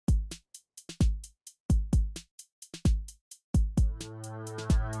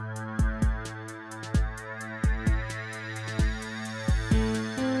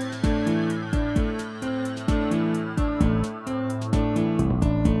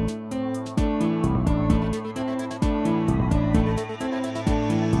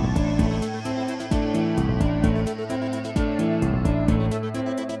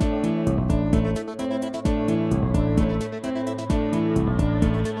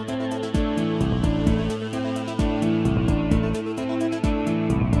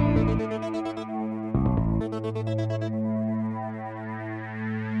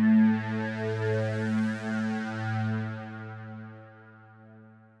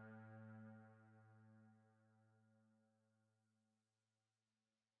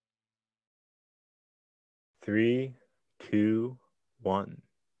Three, two, one.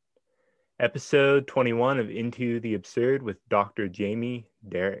 Episode 21 of Into the Absurd with Dr. Jamie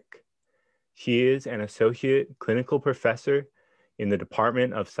Derrick. She is an associate clinical professor in the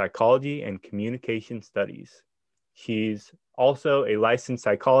Department of Psychology and Communication Studies. She's also a licensed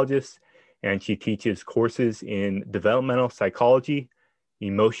psychologist, and she teaches courses in developmental psychology,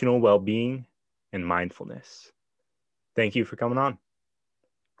 emotional well-being, and mindfulness. Thank you for coming on.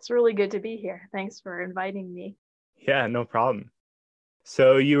 It's really good to be here. Thanks for inviting me. Yeah, no problem.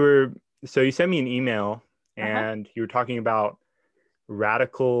 So you sent me an email and you were talking about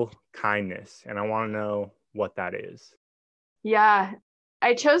radical kindness, and I want to know what that is. Yeah,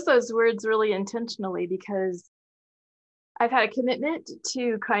 I chose those words really intentionally because I've had a commitment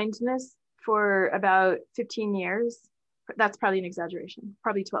to kindness for about 15 years. That's probably an exaggeration,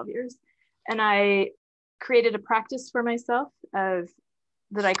 probably 12 years. And I created a practice for myself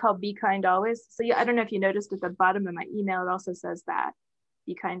that I call Be Kind Always. So I don't know if you noticed at the bottom of my email, it also says that,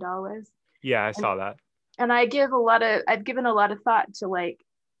 Be Kind Always. Yeah, I saw that. And I've given a lot of thought to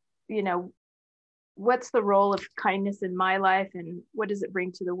what's the role of kindness in my life and what does it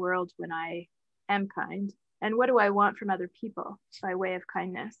bring to the world when I am kind? And what do I want from other people by way of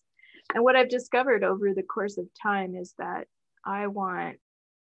kindness? And what I've discovered over the course of time is that I want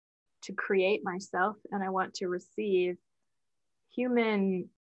to create myself and I want to receive human,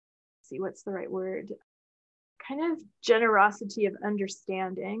 what's the right word? Kind of generosity of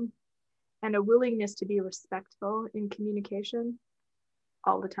understanding and a willingness to be respectful in communication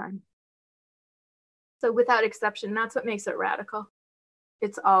all the time. So without exception, that's what makes it radical.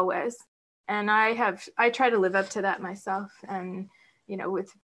 It's always. And I try to live up to that myself, and,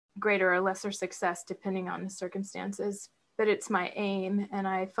 with greater or lesser success, depending on the circumstances. But it's my aim. And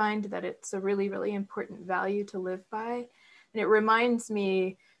I find that it's a really, really important value to live by. And it reminds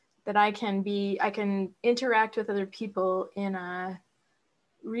me that I can interact with other people in a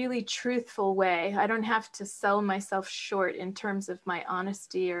really truthful way. I don't have to sell myself short in terms of my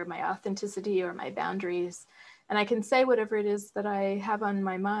honesty or my authenticity or my boundaries. And I can say whatever it is that I have on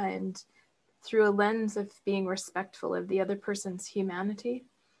my mind through a lens of being respectful of the other person's humanity.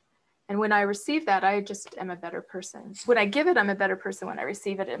 And when I receive that, I just am a better person. When I give it, I'm a better person. When I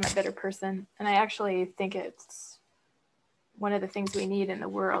receive it, I'm a better person. And I actually think it's one of the things we need in the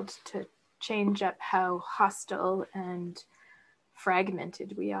world to change up how hostile and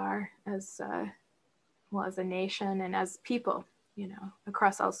fragmented we are as a nation and as people,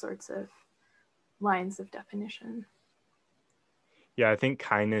 across all sorts of lines of definition. Yeah, I think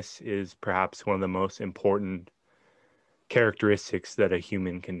kindness is perhaps one of the most important characteristics that a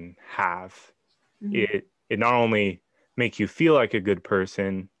human can have. Mm-hmm. It not only makes you feel like a good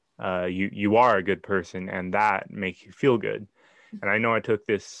person, you are a good person, and that makes you feel good. And I know I took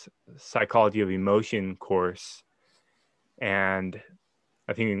this psychology of emotion course, and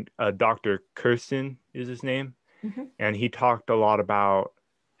I think Dr. Kirsten is his name. Mm-hmm. And he talked a lot about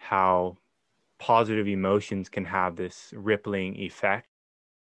how positive emotions can have this rippling effect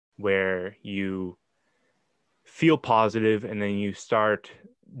where you feel positive and then you start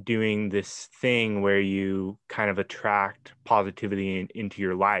doing this thing where you kind of attract positivity into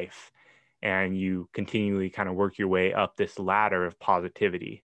your life, and you continually kind of work your way up this ladder of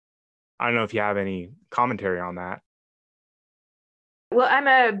positivity. I don't know if you have any commentary on that. Well,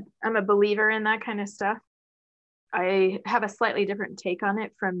 I'm a believer in that kind of stuff. I have a slightly different take on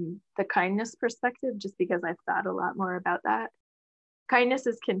it from the kindness perspective, just because I've thought a lot more about that. Kindness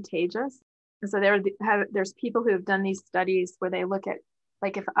is contagious. And so there's people who have done these studies where they look at,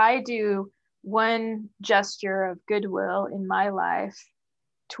 like, if I do one gesture of goodwill in my life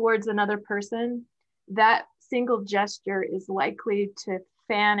towards another person, that single gesture is likely to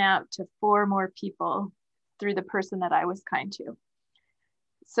fan out to 4 more people through the person that I was kind to.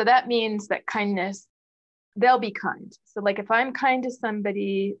 So that means that kindness, they'll be kind. So like if I'm kind to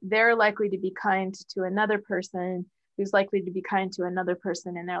somebody, they're likely to be kind to another person who's likely to be kind to another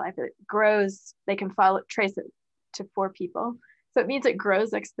person in their life. It grows, they can trace it to 4 people. So it means it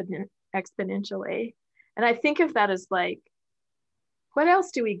grows exponentially. And I think of that as like, what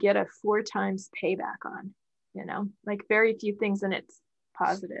else do we get a 4 times payback on? Like very few things, and it's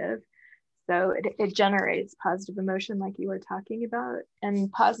positive. So it generates positive emotion like you were talking about. And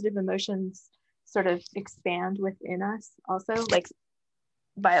positive emotions sort of expand within us also, like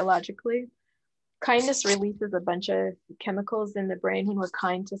biologically. Kindness releases a bunch of chemicals in the brain when we're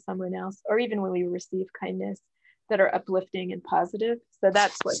kind to someone else, or even when we receive kindness, that are uplifting and positive. So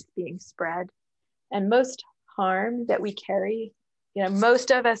that's what's being spread. And most harm that we carry,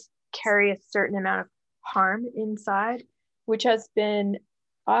 most of us carry a certain amount of harm inside, which has been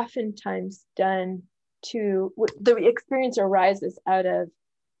oftentimes done the experience arises out of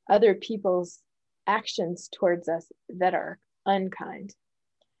other people's actions towards us that are unkind.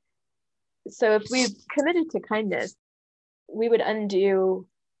 So if we committed to kindness, we would undo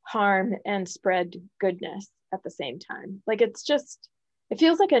harm and spread goodness at the same time. Like it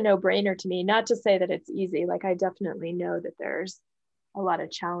feels like a no-brainer to me, not to say that it's easy. Like I definitely know that there's a lot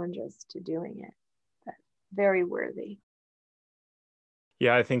of challenges to doing it, but very worthy.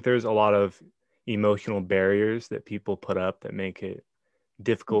 Yeah, I think there's a lot of emotional barriers that people put up that make it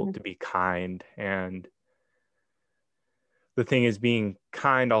difficult to be kind. And the thing is, being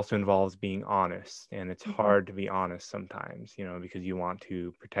kind also involves being honest, and it's hard to be honest sometimes, because you want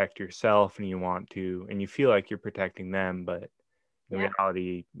to protect yourself and you feel like you're protecting them, but in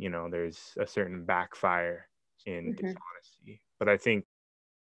reality, there's a certain backfire in dishonesty. But I think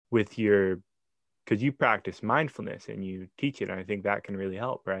because you practice mindfulness and you teach it, and I think that can really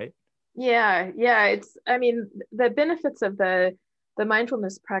help, right? Yeah. The benefits of the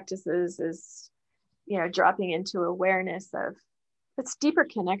mindfulness practices is, dropping into awareness of it's deeper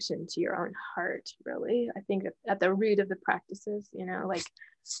connection to your own heart, really. I think at the root of the practices, like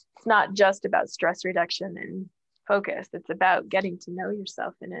it's not just about stress reduction and focus. It's about getting to know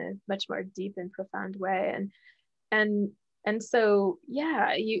yourself in a much more deep and profound way. And so,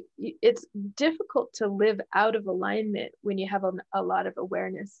 it's difficult to live out of alignment when you have a lot of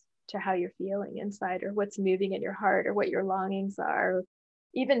awareness to how you're feeling inside, or what's moving in your heart, or what your longings are.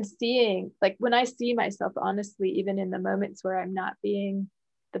 Even seeing, like when I see myself honestly, even in the moments where I'm not being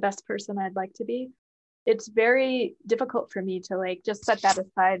the best person I'd like to be, it's very difficult for me to like just set that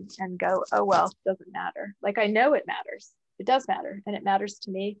aside and go, oh, well, it doesn't matter. Like I know it matters. It does matter, and it matters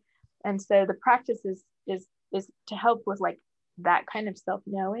to me. And so the practice is to help with like that kind of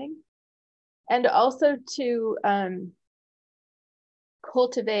self-knowing, and also to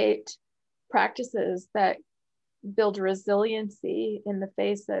cultivate practices that build resiliency in the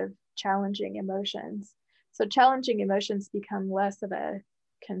face of challenging emotions. So challenging emotions become less of a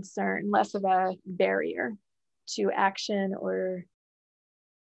concern, less of a barrier to action, or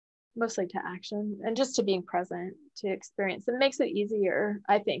mostly to action, and just to being present to experience. It makes it easier,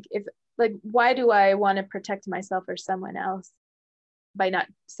 I think. If like, why do I want to protect myself or someone else by not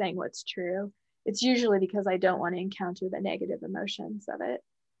saying what's true? It's usually because I don't want to encounter the negative emotions of it.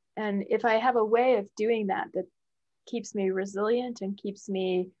 And if I have a way of doing that keeps me resilient and keeps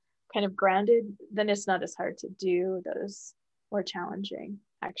me kind of grounded, then it's not as hard to do those more challenging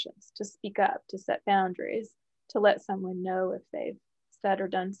actions, to speak up, to set boundaries, to let someone know if they've said or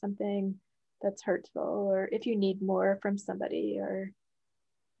done something that's hurtful, or if you need more from somebody, or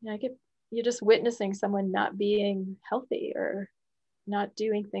you're just witnessing someone not being healthy or not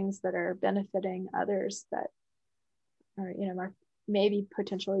doing things that are benefiting others that are, are maybe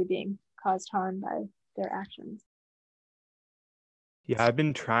potentially being caused harm by their actions. Yeah, I've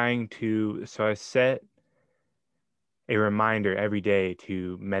been trying so I set a reminder every day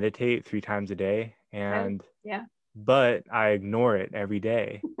to meditate 3 times a day, but I ignore it every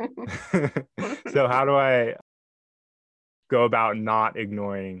day. So how do I go about not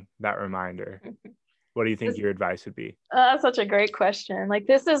ignoring that reminder? What do you think your advice would be? That's such a great question. Like,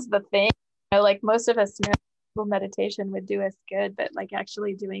 this is the thing, like most of us know meditation would do us good, but like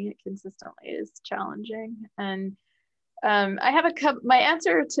actually doing it consistently is challenging. And I have my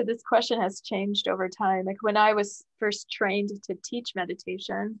answer to this question has changed over time. Like when I was first trained to teach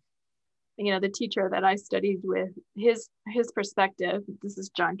meditation, the teacher that I studied with, his perspective, this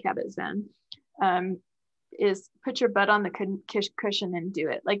is Jon Kabat-Zinn, is put your butt on the cushion and do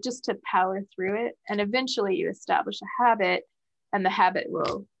it, like just to power through it. And eventually you establish a habit and the habit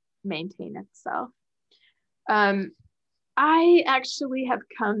will maintain itself. I actually have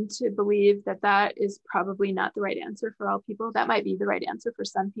come to believe that is probably not the right answer for all people. That might be the right answer for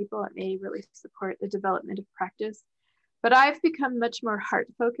some people. It may really support the development of practice. But I've become much more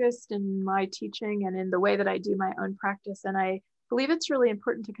heart-focused in my teaching and in the way that I do my own practice. And I believe it's really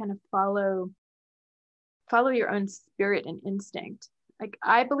important to kind of follow your own spirit and instinct. Like,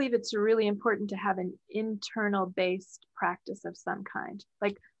 I believe it's really important to have an internal based practice of some kind.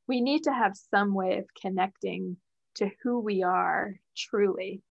 Like, we need to have some way of connecting to who we are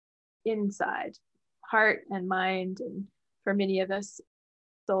truly inside, heart and mind, and for many of us,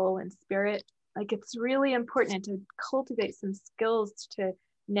 soul and spirit. Like, it's really important to cultivate some skills to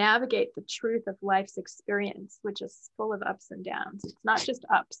navigate the truth of life's experience, which is full of ups and downs. It's not just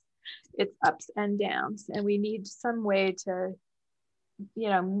ups, it's ups and downs. And we need some way to,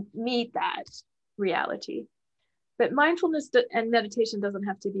 meet that reality. But mindfulness and meditation doesn't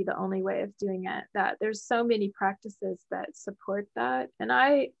have to be the only way of doing it. That there's so many practices that support that. And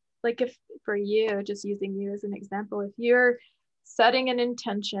I like if for you, just using you as an example, if you're setting an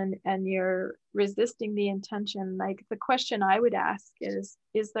intention and you're resisting the intention, like the question I would ask is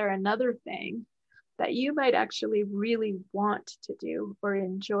there another thing that you might actually really want to do or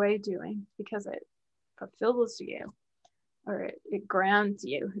enjoy doing because it fulfills you, or it grounds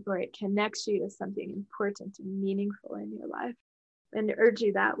you, or it connects you to something important and meaningful in your life, and urge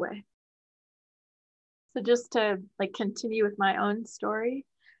you that way. So just to like continue with my own story,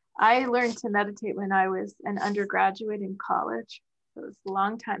 I learned to meditate when I was an undergraduate in college. It was a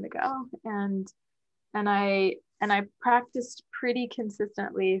long time ago, and I practiced pretty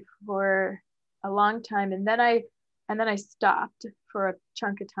consistently for a long time, and then I stopped for a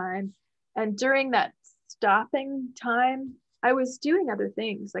chunk of time. And during that stopping time, I was doing other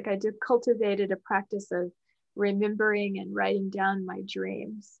things. Like I cultivated a practice of remembering and writing down my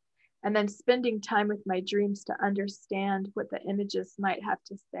dreams, and then spending time with my dreams to understand what the images might have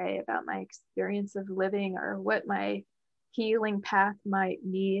to say about my experience of living or what my healing path might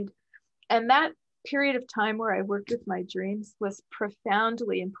need. And that period of time where I worked with my dreams was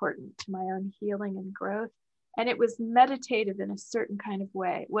profoundly important to my own healing and growth. And it was meditative in a certain kind of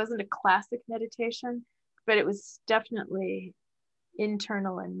way. It wasn't a classic meditation, but it was definitely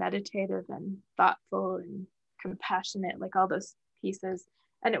internal and meditative and thoughtful and compassionate, like all those pieces.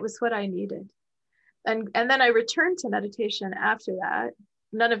 And it was what I needed. And then I returned to meditation after that.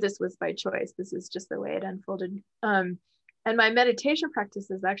 None of this was by choice. This is just the way it unfolded. And my meditation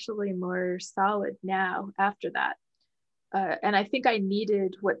practice is actually more solid now after that. And I think I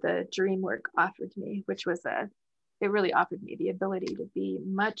needed what the dream work offered me, which was it really offered me the ability to be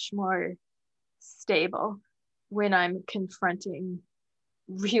much more stable when I'm confronting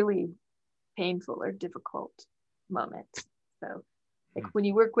really painful or difficult moments. So like when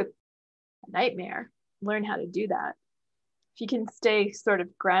you work with a nightmare, learn how to do that. If you can stay sort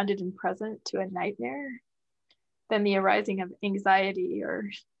of grounded and present to a nightmare, then the arising of anxiety or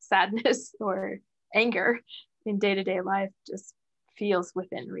sadness or anger in day-to-day life just feels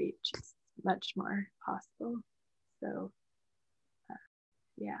within reach. It's much more possible. So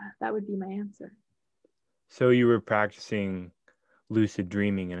yeah, that would be my answer. So you were practicing lucid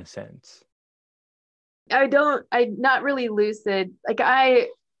dreaming in a sense. I'm not really lucid.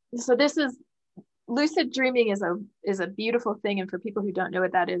 So this is, lucid dreaming is a beautiful thing. And for people who don't know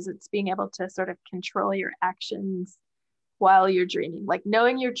what that is, it's being able to sort of control your actions while you're dreaming, like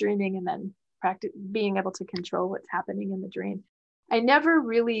knowing you're dreaming and then being able to control what's happening in the dream. I never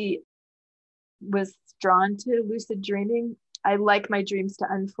really was drawn to lucid dreaming. I like my dreams to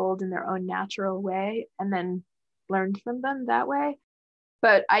unfold in their own natural way and then learn from them that way.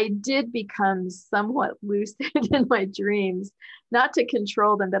 But I did become somewhat lucid in my dreams, not to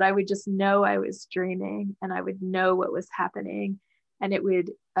control them, but I would just know I was dreaming and I would know what was happening. And it would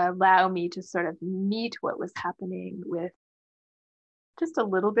allow me to sort of meet what was happening with just a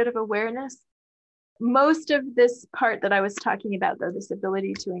little bit of awareness. Most of this part that I was talking about, though, this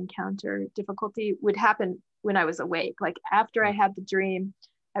ability to encounter difficulty, would happen when I was awake. Like after I had the dream,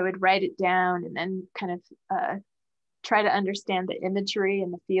 I would write it down and then kind of try to understand the imagery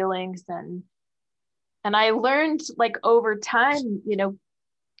and the feelings. And I learned, like over time,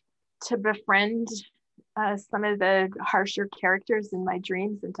 to befriend some of the harsher characters in my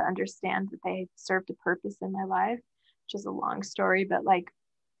dreams and to understand that they served a purpose in my life, which is a long story, but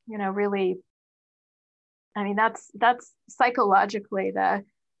really, I mean, that's psychologically the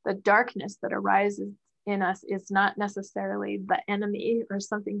darkness that arises in us is not necessarily the enemy or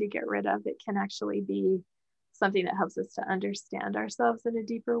something to get rid of. It can actually be something that helps us to understand ourselves in a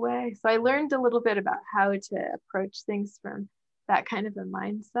deeper way. So I learned a little bit about how to approach things from that kind of a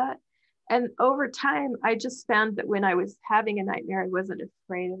mindset. And over time, I just found that when I was having a nightmare, I wasn't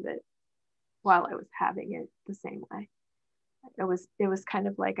afraid of it while I was having it the same way. It was kind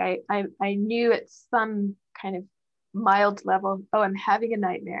of like I knew at some kind of mild level, oh, I'm having a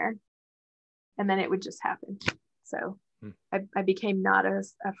nightmare, and then it would just happen. So I became not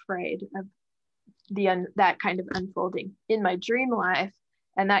as afraid of that kind of unfolding in my dream life,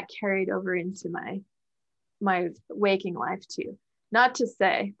 and that carried over into my waking life too. Not to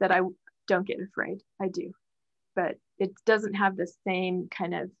say that I don't get afraid, I do, but it doesn't have the same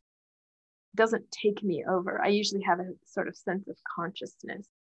kind of, doesn't take me over. I usually have a sort of sense of consciousness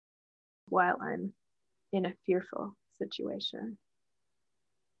while I'm in a fearful situation.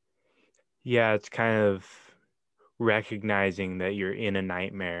 Yeah, it's kind of recognizing that you're in a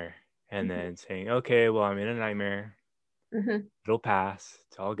nightmare and then saying, okay, well, I'm in a nightmare. It'll pass.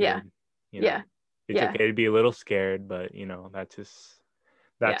 It's all good. It's okay to be a little scared, but that's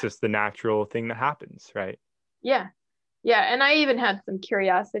just the natural thing that happens, right? Yeah. Yeah, and I even had some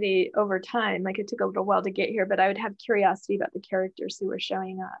curiosity over time. Like it took a little while to get here, but I would have curiosity about the characters who were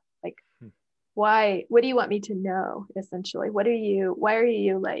showing up. Like, why? What do you want me to know? Essentially, why are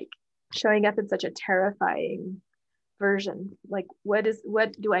you like showing up in such a terrifying version? Like, what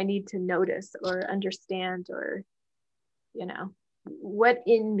do I need to notice or understand, or what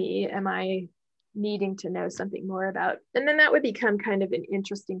in me am I needing to know something more about? And then that would become kind of an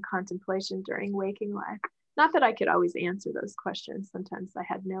interesting contemplation during waking life. Not that I could always answer those questions. Sometimes I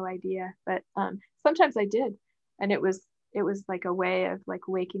had no idea, but sometimes I did. And it was like a way of like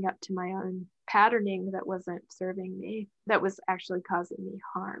waking up to my own patterning that wasn't serving me, that was actually causing me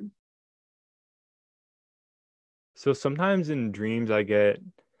harm. So sometimes in dreams, I get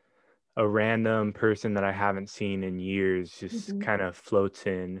a random person that I haven't seen in years just Mm-hmm. kind of floats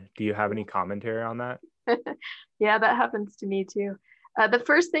in. Do you have any commentary on that? Yeah, that happens to me too. The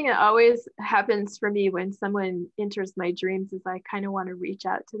first thing that always happens for me when someone enters my dreams is I kind of want to reach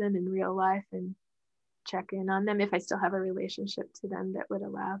out to them in real life and check in on them if I still have a relationship to them that would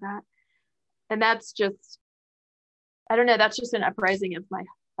allow that. And that's just, I don't know, that's just an uprising of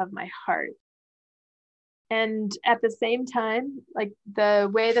my heart. And at the same time, like the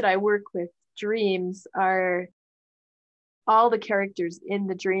way that I work with dreams are all the characters in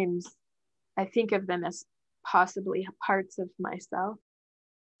the dreams, I think of them as possibly parts of myself.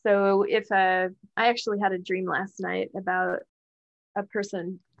 So I actually had a dream last night about a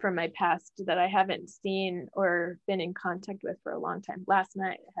person from my past that I haven't seen or been in contact with for a long time. Last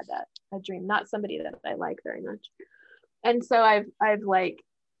night I had a dream, not somebody that I like very much. And so I've like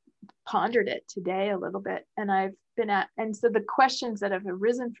pondered it today a little bit, and and so the questions that have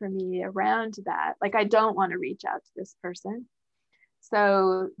arisen for me around that, like I don't want to reach out to this person.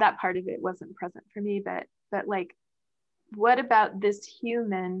 So that part of it wasn't present for me, but like, what about this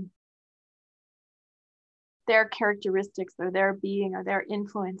human, their characteristics or their being or their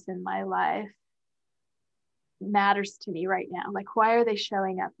influence in my life matters to me right now? Like, why are they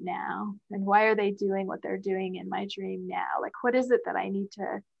showing up now? And why are they doing what they're doing in my dream now? Like, what is it that I need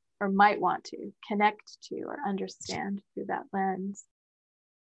to or might want to connect to or understand through that lens?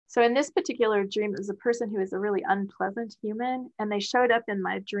 So in this particular dream, it was a person who is a really unpleasant human, and they showed up in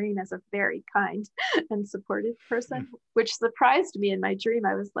my dream as a very kind and supportive person, which surprised me in my dream.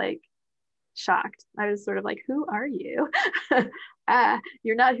 I was like shocked. I was sort of like, who are you?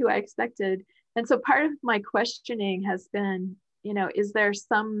 You're not who I expected. And so part of my questioning has been, is there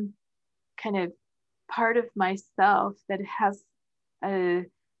some kind of part of myself that has an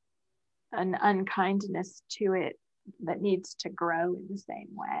unkindness to it that needs to grow in the same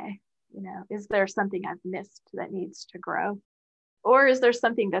way? Is there something I've missed that needs to grow? Or is there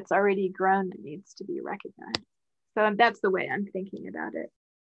something that's already grown that needs to be recognized? So that's the way I'm thinking about it.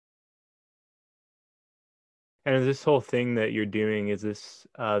 And is this whole thing that you're doing, is this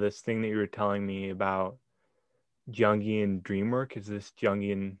thing that you were telling me about Jungian dream work? Is this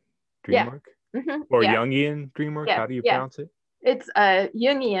Jungian dream Yeah. work? Mm-hmm. Or Yeah. Jungian dream work? Yeah. How do you Yeah. pronounce it? It's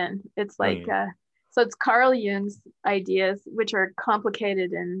Jungian. It's like Jungian. so it's Carl Jung's ideas, which are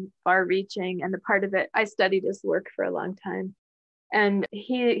complicated and far-reaching. And the part of it, I studied his work for a long time, and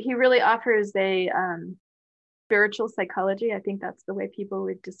he really offers a spiritual psychology. I think that's the way people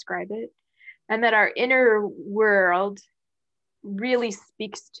would describe it, and that our inner world really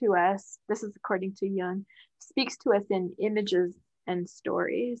speaks to us. This is according to Jung, speaks to us in images and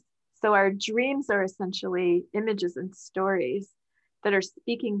stories. So our dreams are essentially images and stories that are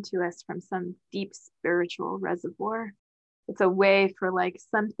speaking to us from some deep spiritual reservoir. It's a way for like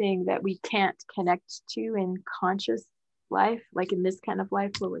something that we can't connect to in conscious life, like in this kind of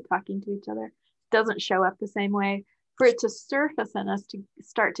life where we're talking to each other, doesn't show up the same way. For it to surface in us, to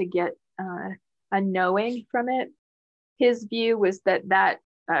start to get a knowing from it. His view was that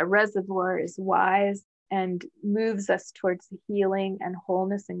reservoir is wise and moves us towards healing and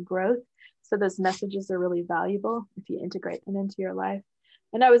wholeness and growth. So those messages are really valuable if you integrate them into your life.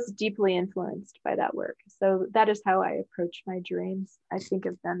 And I was deeply influenced by that work. So that is how I approach my dreams. I think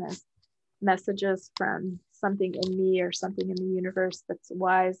of them as messages from something in me or something in the universe that's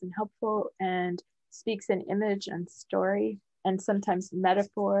wise and helpful and speaks in image and story and sometimes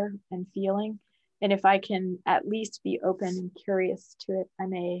metaphor and feeling. And if I can at least be open and curious to it, I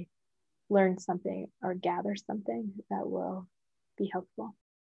may learn something or gather something that will be helpful.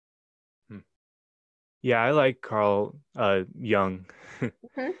 Yeah, I like Carl Jung.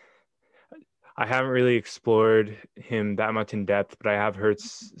 Mm-hmm. I haven't really explored him that much in depth, but I have heard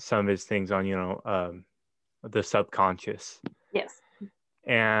some of his things on, the subconscious. Yes.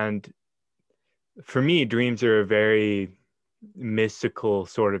 And for me, dreams are a very mystical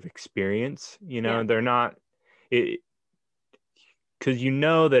sort of experience. Yeah. They're not, it, because you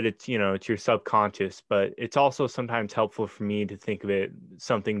know that it's, you know, it's your subconscious, but it's also sometimes helpful for me to think of it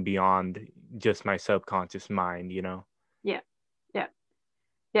something beyond just my subconscious mind, you know? Yeah. Yeah.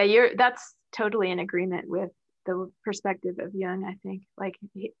 Yeah. That's totally in agreement with the perspective of Jung, I think. Like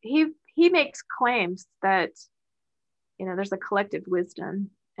he makes claims that, you know, there's a collective wisdom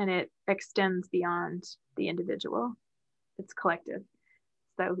and it extends beyond the individual. It's collective.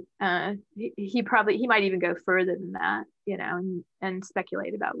 So he might even go further than that, you know, and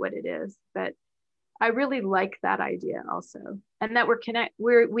speculate about what it is. But I really like that idea also, and that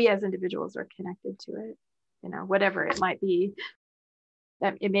we as individuals are connected to it, you know, whatever it might be.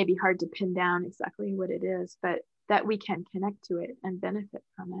 That it may be hard to pin down exactly what it is, but that we can connect to it and benefit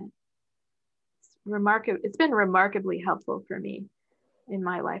from it. It's remarkable. It's been remarkably helpful for me in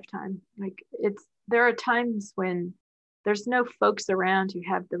my lifetime. Like there are times when there's no folks around who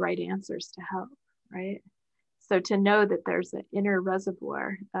have the right answers to help, right? So to know that there's an inner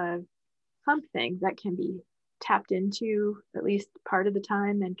reservoir of something that can be tapped into at least part of the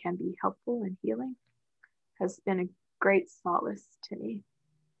time and can be helpful and healing has been a great solace to me.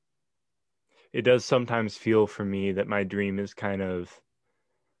 It does sometimes feel for me that my dream is kind of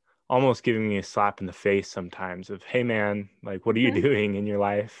almost giving me a slap in the face sometimes of, hey man, like, what are you doing in your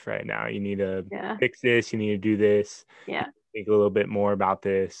life right now? You need to fix this. You need to do this. Yeah. Think a little bit more about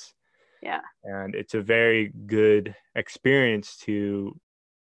this. Yeah. And it's a very good experience to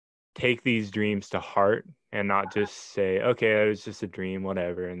take these dreams to heart and not just say, okay, it was just a dream,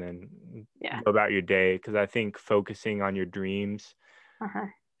 whatever, and then go about your day. Because I think focusing on your dreams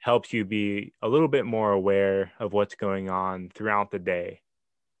helps you be a little bit more aware of what's going on throughout the day.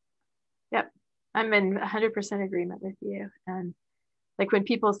 Yep. I'm in 100% agreement with you. And like when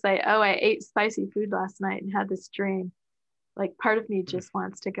people say, oh, I ate spicy food last night and had this dream, like part of me just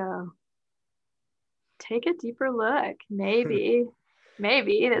wants to go, take a deeper look. Maybe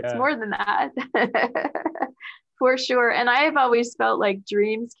it's more than that. For sure. And I've always felt like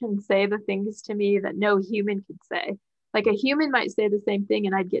dreams can say the things to me that no human could say. Like a human might say the same thing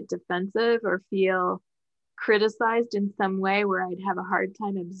and I'd get defensive or feel criticized in some way where I'd have a hard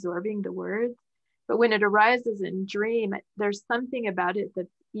time absorbing the words. But when it arises in dream, there's something about it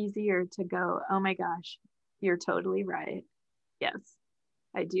that's easier to go, oh my gosh, you're totally right. Yes,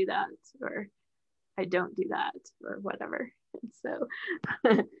 I do that, or I don't do that, or whatever. And so,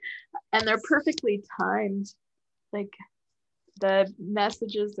 and they're perfectly timed. Like the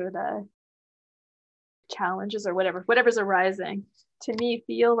messages or the challenges or whatever's arising to me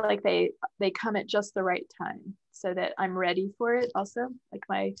feel like they come at just the right time so that I'm ready for it also. Like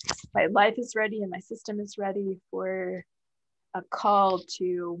my life is ready and my system is ready for a call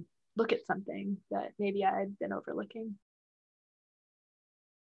to look at something that maybe I'd been overlooking.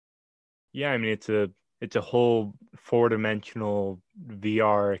 Yeah, I mean, it's a whole 4-dimensional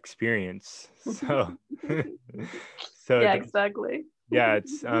VR experience. So yeah, exactly. Yeah,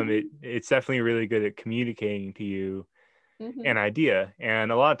 it's definitely really good at communicating to you an idea.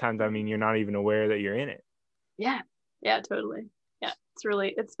 And a lot of times, I mean, you're not even aware that you're in it. Yeah, totally. Yeah,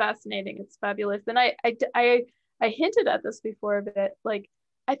 it's fascinating. It's fabulous. And I hinted at this before, but like,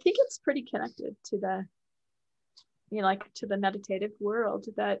 I think it's pretty connected to the, you know, like to the meditative world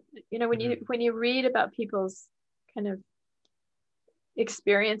that, you know, when you read about people's kind of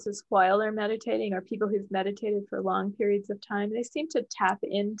experiences while they're meditating, or people who've meditated for long periods of time, they seem to tap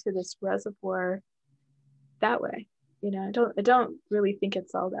into this reservoir that way. You know, I don't really think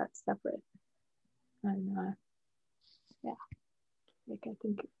it's all that separate. And yeah, like I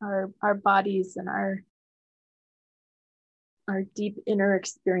think our bodies and our deep inner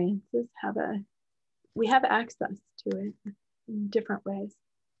experiences we have access to it in different ways.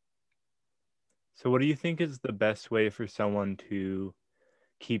 So what do you think is the best way for someone to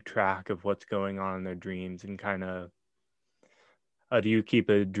keep track of what's going on in their dreams, and kind of do you keep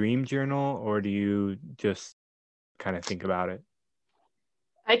a dream journal, or do you just kind of think about it?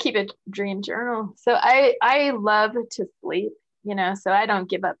 I keep a dream journal. So I love to sleep, you know, so I don't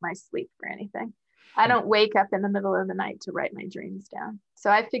give up my sleep for anything. I don't wake up in the middle of the night to write my dreams down.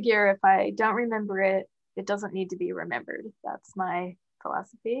 So I figure if I don't remember it, it doesn't need to be remembered. That's my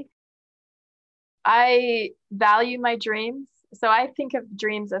philosophy. I value my dreams. So I think of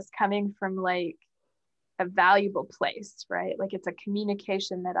dreams as coming from like a valuable place, right? Like it's a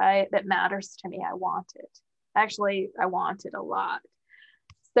communication that matters to me. I want it. Actually, I want it a lot.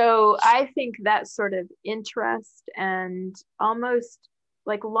 So I think that sort of interest and almost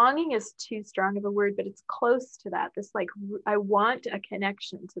like longing is too strong of a word, but it's close to that. This like, I want a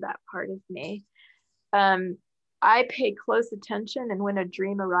connection to that part of me. I pay close attention. And when a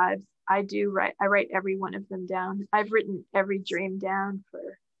dream arrives, I write every one of them down. I've written every dream down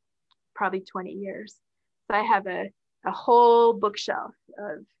for probably 20 years. So I have a whole bookshelf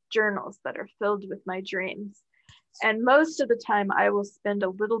of journals that are filled with my dreams. And most of the time I will spend a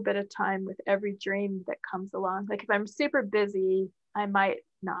little bit of time with every dream that comes along. Like if I'm super busy, I might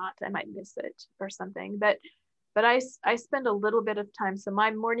miss it or something, but I spend a little bit of time. So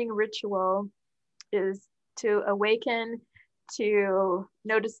my morning ritual is to awaken, to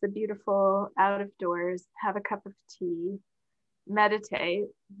notice the beautiful out of doors, have a cup of tea, meditate,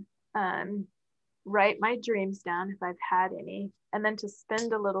 write my dreams down if I've had any, and then to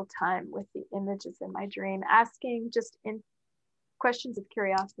spend a little time with the images in my dream, asking just in questions of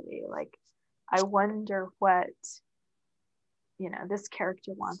curiosity, like, I wonder what, this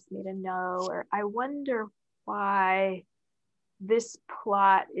character wants me to know, or I wonder why this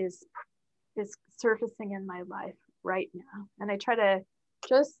plot is surfacing in my life right now. And I try to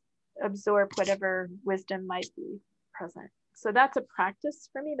just absorb whatever wisdom might be present. So that's a practice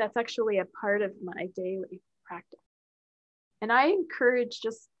for me. That's actually a part of my daily practice. And I encourage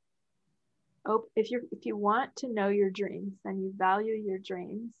if you want to know your dreams and you value your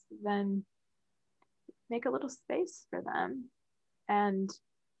dreams, then make a little space for them. And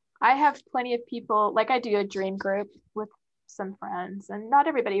I have plenty of people, like I do a dream group with some friends, and not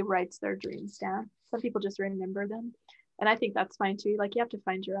everybody writes their dreams down. Some people just remember them. And I think that's fine too. Like you have to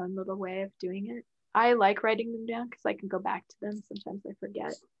find your own little way of doing it. I like writing them down because I can go back to them. Sometimes I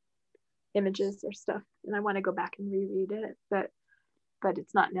forget images or stuff and I want to go back and reread it, but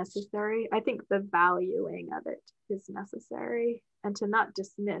it's not necessary. I think the valuing of it is necessary, and to not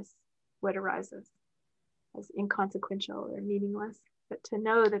dismiss what arises as inconsequential or meaningless, but to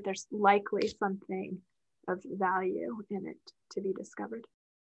know that there's likely something of value in it to be discovered.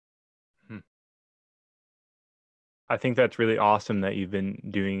 I think that's really awesome that you've been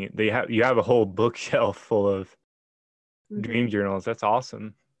doing it. You have a whole bookshelf full of dream journals. That's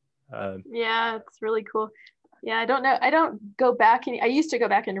awesome. Yeah, it's really cool. Yeah, I don't know. I don't go back. I used to go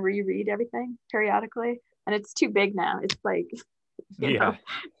back and reread everything periodically, and it's too big now. It's like,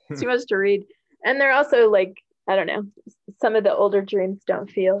 too much to read. And they're also like, I don't know, some of the older dreams don't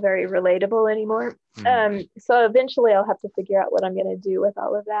feel very relatable anymore. So eventually I'll have to figure out what I'm going to do with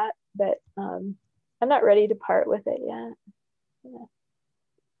all of that. But I'm not ready to part with it yet.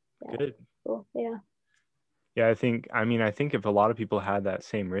 Yeah. Good. Cool. Yeah. Yeah, I think if a lot of people had that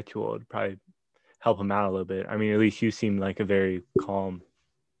same ritual, it'd probably help them out a little bit. I mean, at least you seem like a very calm,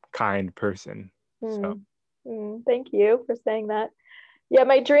 kind person. So. Thank you for saying that. Yeah,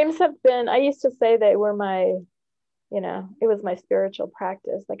 my dreams have been, I used to say they were it was my spiritual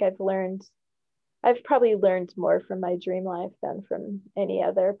practice. Like I've probably learned more from my dream life than from any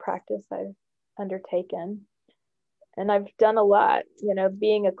other practice I've undertaken. And I've done a lot,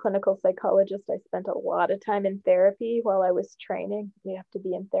 being a clinical psychologist, I spent a lot of time in therapy while I was training. You have to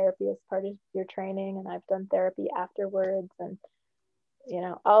be in therapy as part of your training. And I've done therapy afterwards, and,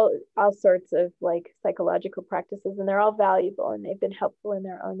 all sorts of like psychological practices, and they're all valuable and they've been helpful in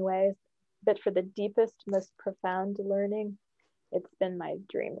their own ways. But for the deepest, most profound learning, it's been my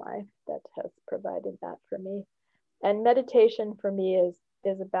dream life that has provided that for me. And meditation for me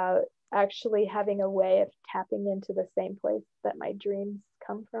is about actually having a way of tapping into the same place that my dreams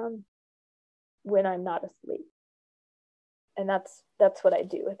come from when I'm not asleep. And that's what I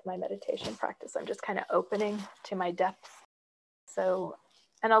do with my meditation practice. I'm just kind of opening to my depths. So,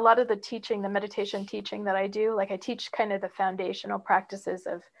 and a lot of the meditation teaching that I do, like I teach kind of the foundational practices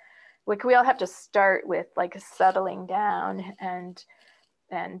of, like we all have to start with like settling down and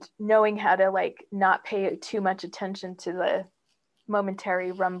knowing how to like not pay too much attention to the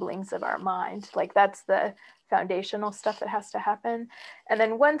momentary rumblings of our mind. Like that's the foundational stuff that has to happen. And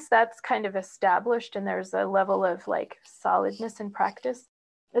then once that's kind of established and there's a level of like solidness in practice,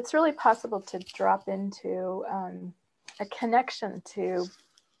 it's really possible to drop into a connection to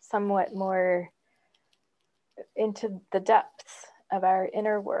somewhat more into the depths of our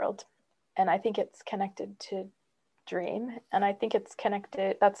inner world. And I think it's connected to dream. And I think it's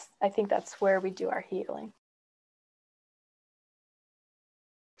connected, I think that's where we do our healing.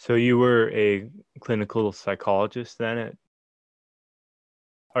 So you were a clinical psychologist then?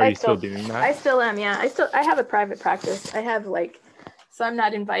 Are you still doing that? I still am, yeah. I have a private practice. I have so I'm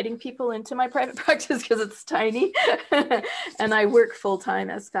not inviting people into my private practice because it's tiny. And I work full time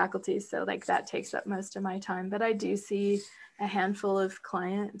as faculty. So like that takes up most of my time. But I do see a handful of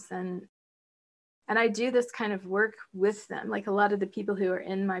clients and I do this kind of work with them. Like a lot of the people who are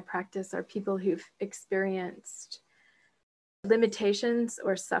in my practice are people who've experienced limitations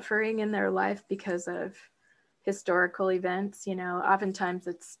or suffering in their life because of historical events, you know, oftentimes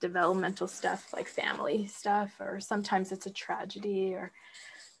it's developmental stuff like family stuff, or sometimes it's a tragedy, or,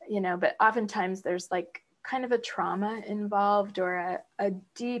 you know, but oftentimes there's like kind of a trauma involved, or a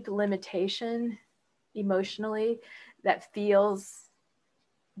deep limitation emotionally that feels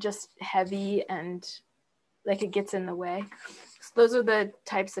just heavy and like it gets in the way. So those are the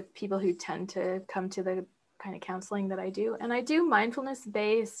types of people who tend to come to the kind of counseling that I do. And I do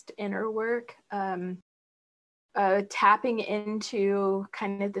mindfulness-based inner work, tapping into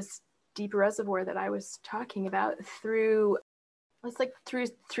kind of this deep reservoir that I was talking about through, it's like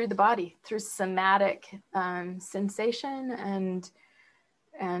through the body, through somatic sensation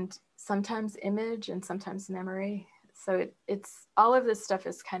and sometimes image and sometimes memory. So it's all of this stuff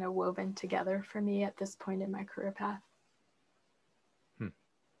is kind of woven together for me at this point in my career path.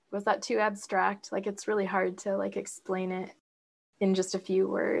 Was that too abstract? Like, it's really hard to like explain it in just a few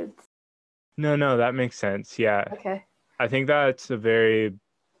words. No, that makes sense. Yeah. Okay. I think that's a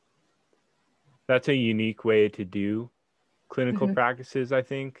unique way to do clinical practices, I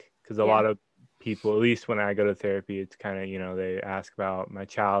think, because a lot of people, at least when I go to therapy, it's kind of, you know, they ask about my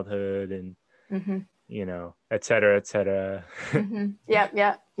childhood and, you know, et cetera, et cetera.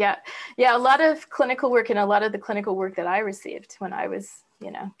 Yeah. A lot of clinical work, and a lot of the clinical work that I received when I was,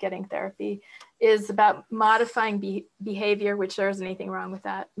 you know, getting therapy is about modifying behavior, which there isn't anything wrong with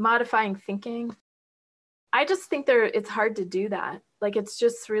that. Modifying thinking. I just think it's hard to do that. Like, it's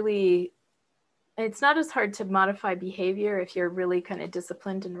just really, it's not as hard to modify behavior if you're really kind of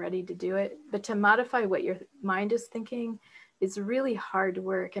disciplined and ready to do it. But to modify what your mind is thinking is really hard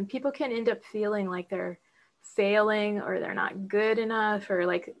work. And people can end up feeling like they're failing or they're not good enough or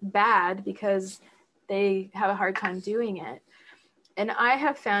like bad because they have a hard time doing it. And I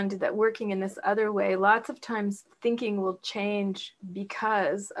have found that working in this other way, lots of times thinking will change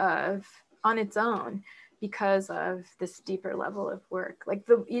because of, on its own, because of this deeper level of work. Like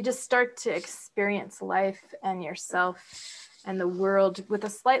you just start to experience life and yourself and the world with a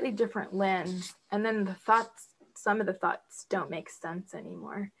slightly different lens. And then the thoughts, some of the thoughts don't make sense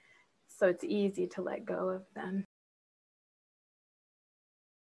anymore. So it's easy to let go of them.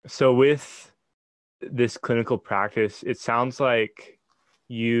 So with this clinical practice, it sounds like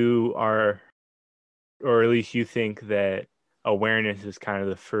you are, or at least you think that awareness is kind of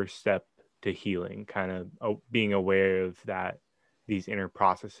the first step to healing, kind of being aware of that, these inner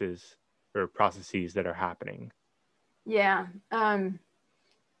processes or processes that are happening. Yeah.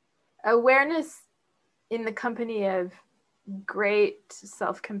 Awareness in the company of great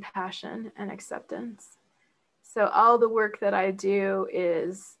self-compassion and acceptance. So all the work that I do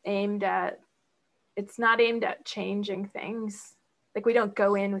is aimed at, it's not aimed at changing things. Like, we don't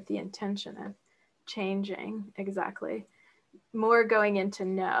go in with the intention of changing exactly. More going into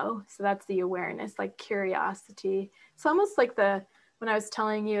know. So that's the awareness, like curiosity. It's almost like when I was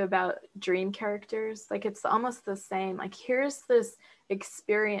telling you about dream characters, like it's almost the same. Like, here's this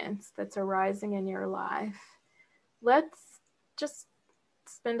experience that's arising in your life. Let's just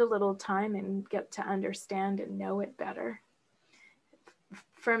spend a little time and get to understand and know it better.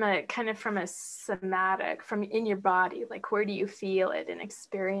 From a somatic, from in your body, like where do you feel it and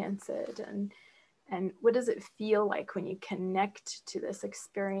experience it, and what does it feel like when you connect to this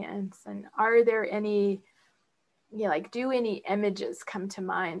experience, and are there any, you know, like, do any images come to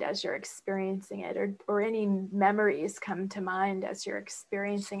mind as you're experiencing it, or any memories come to mind as you're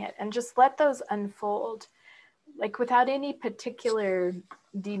experiencing it, and just let those unfold, like without any particular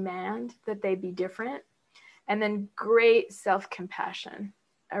demand that they be different. And then great self-compassion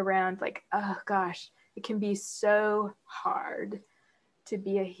around, like, oh gosh, it can be so hard to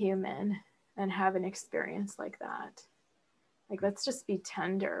be a human and have an experience like that. Like, let's just be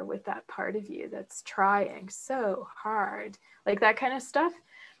tender with that part of you that's trying so hard. Like, that kind of stuff.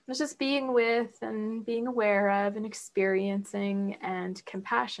 It's just being with and being aware of and experiencing and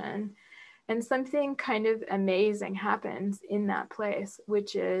compassion. And something kind of amazing happens in that place,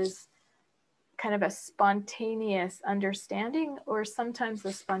 which is kind of a spontaneous understanding, or sometimes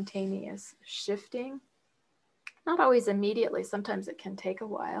a spontaneous shifting. Not always immediately. Sometimes it can take a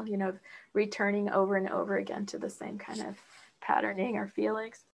while, you know, returning over and over again to the same kind of patterning or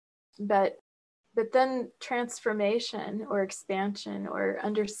feelings. But then transformation or expansion or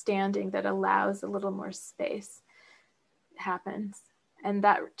understanding that allows a little more space happens. And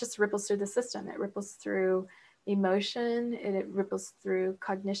that just ripples through the system. It ripples through emotion, and it ripples through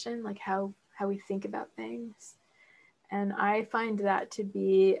cognition, like how we think about things. And I find that to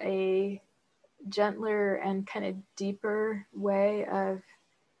be a gentler and kind of deeper way of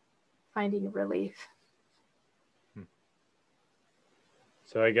finding relief.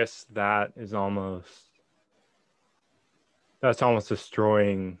 So I guess that is almost That's almost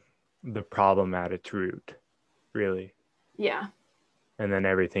destroying the problem at its root, really. Yeah. And then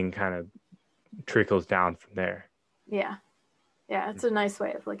everything kind of trickles down from there. Yeah. Yeah. It's a nice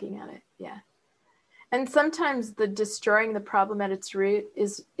way of looking at it. Yeah. And sometimes the destroying the problem at its root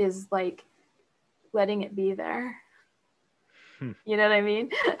is like letting it be there. You know what I mean?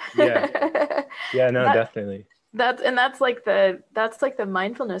 Yeah. Yeah, no, definitely. That's like the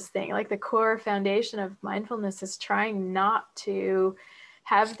mindfulness thing. Like the core foundation of mindfulness is trying not to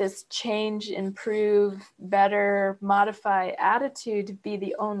have this change, improve, better, modify attitude be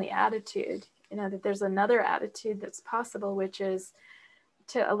the only attitude. You know, that there's another attitude that's possible, which is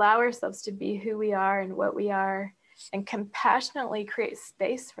to allow ourselves to be who we are and what we are, and compassionately create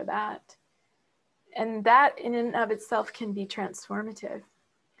space for that. And that in and of itself can be transformative.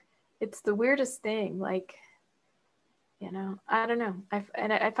 It's the weirdest thing. Like, you know, I don't know.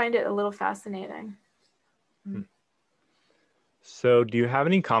 I find it a little fascinating. So do you have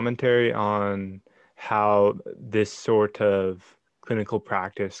any commentary on how this sort of clinical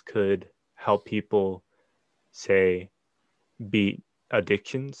practice could help people, say, beat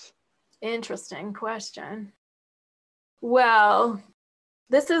addictions? Interesting question. Well,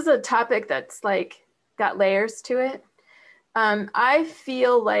 this is a topic that's like got layers to it. I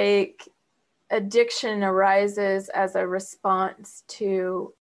feel like addiction arises as a response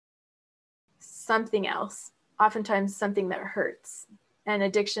to something else, oftentimes something that hurts. And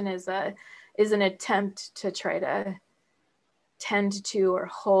addiction is an attempt to try to tend to or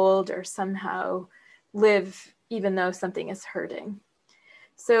hold or somehow live even though something is hurting.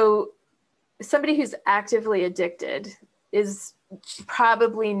 So somebody who's actively addicted is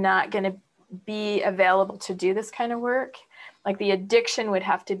probably not going to be available to do this kind of work. Like the addiction would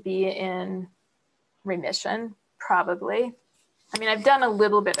have to be in remission, probably. I mean, I've done a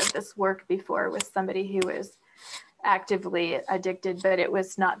little bit of this work before with somebody who was actively addicted, but it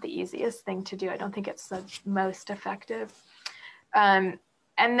was not the easiest thing to do. I don't think it's the most effective. And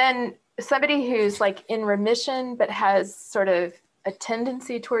then somebody who's like in remission, but has sort of a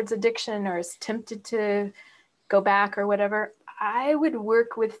tendency towards addiction or is tempted to go back or whatever, I would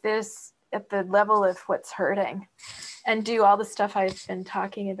work with this at the level of what's hurting and do all the stuff I've been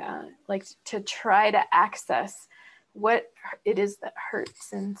talking about, like to try to access what it is that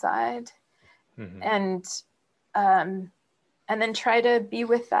hurts inside. And then try to be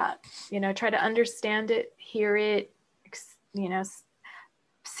with that, you know, try to understand it, hear it, you know,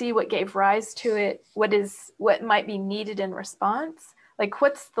 see what gave rise to it, what might be needed in response. Like,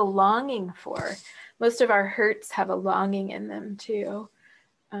 what's the longing for? Most of our hurts have a longing in them too.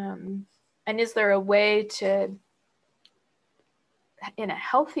 And is there a way to, in a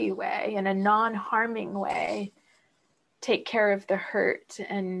healthy way, in a non-harming way, take care of the hurt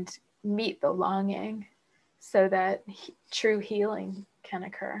and meet the longing so that true healing can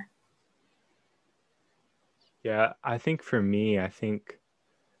occur? Yeah, I think for me, I think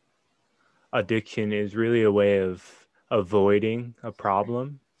addiction is really a way of avoiding a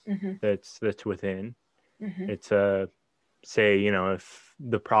problem that's within. It's say, you know, if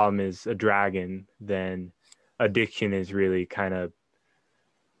the problem is a dragon, then addiction is really kind of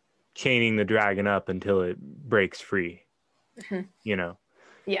chaining the dragon up until it breaks free, you know?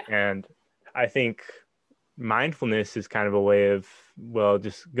 Yeah. And I think mindfulness is kind of a way of, well,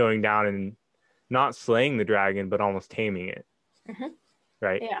 just going down and not slaying the dragon, but almost taming it.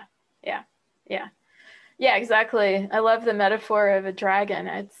 Right? Yeah, exactly. I love the metaphor of a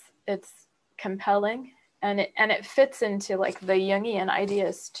dragon. It's compelling, and it fits into like the Jungian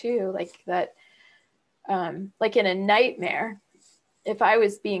ideas too, like that, like in a nightmare, if I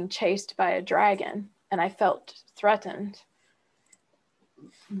was being chased by a dragon and I felt threatened,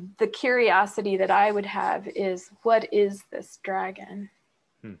 the curiosity that I would have is, what is this dragon?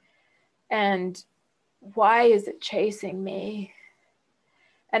 And why is it chasing me?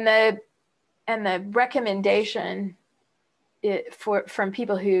 And the recommendation from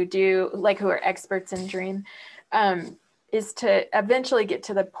people who are experts in dream, is to eventually get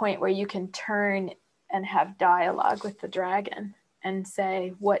to the point where you can turn and have dialogue with the dragon and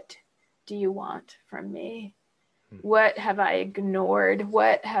say, what do you want from me? What have I ignored?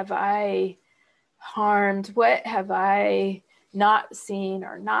 What have I harmed? What have I not seen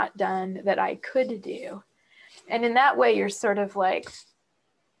or not done that I could do? And in that way, you're sort of like,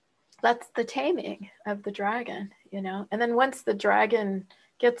 that's the taming of the dragon, you know? And then once the dragon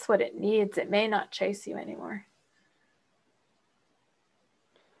gets what it needs, it may not chase you anymore.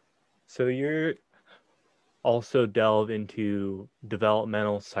 So you're also delve into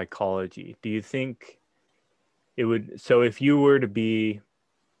developmental psychology. Do you think it would, so if you were to be,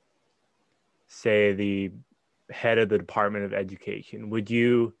 say, the head of the Department of Education, would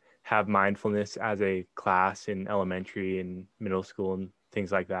you have mindfulness as a class in elementary and middle school and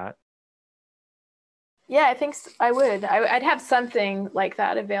things like that? Yeah, I think I would. I'd have something like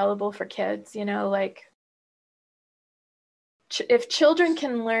that available for kids, like if children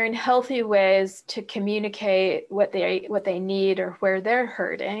can learn healthy ways to communicate what they need or where they're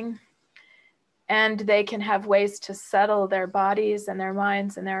hurting, and they can have ways to settle their bodies and their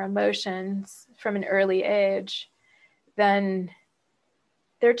minds and their emotions from an early age, then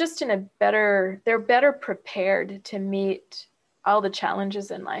they're just they're better prepared to meet all the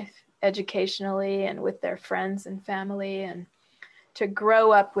challenges in life, educationally and with their friends and family, and to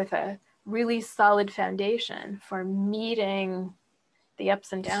grow up with a really solid foundation for meeting the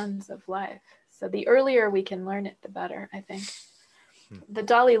ups and downs of life. So the earlier we can learn it, the better, I think. The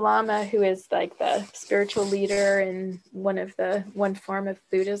Dalai Lama, who is like the spiritual leader in one form of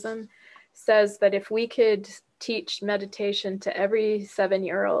Buddhism, says that if we could teach meditation to every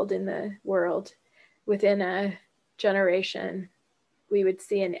 7-year-old in the world within a generation, we would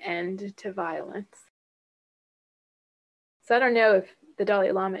see an end to violence. So I don't know if the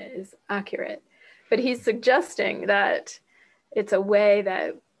Dalai Lama is accurate, but he's suggesting that it's a way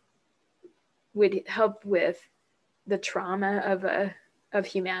that would help with the trauma of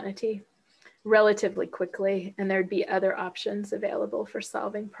humanity relatively quickly, and there'd be other options available for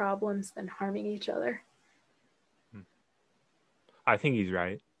solving problems than harming each other. I think he's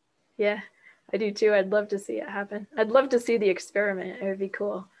right. Yeah, I do too. I'd love to see it happen. I'd love to see the experiment. It would be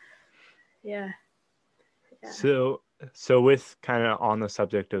cool. Yeah. So with kind of on the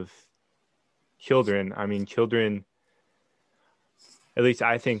subject of children, I mean, children, at least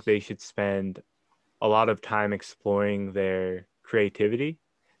I think they should spend a lot of time exploring their creativity.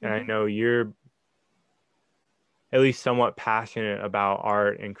 And I know you're at least somewhat passionate about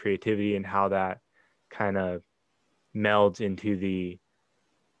art and creativity and how that kind of melds into the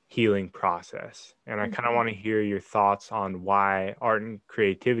healing process. And I kind of want to hear your thoughts on why art and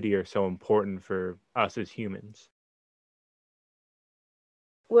creativity are so important for us as humans.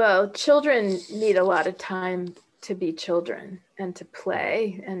 Well, children need a lot of time to be children and to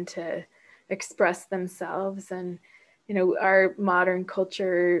play and to express themselves. And, our modern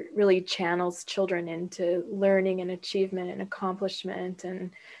culture really channels children into learning and achievement and accomplishment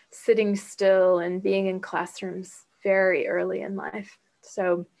and sitting still and being in classrooms very early in life.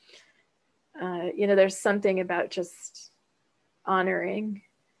 So, there's something about just honoring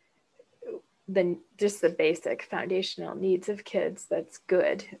just the basic foundational needs of kids that's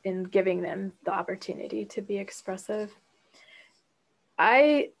good in giving them the opportunity to be expressive.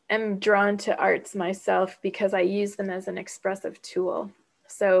 I am drawn to arts myself because I use them as an expressive tool.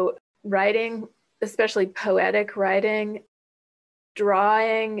 So writing, especially poetic writing,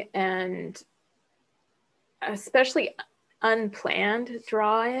 drawing, and especially unplanned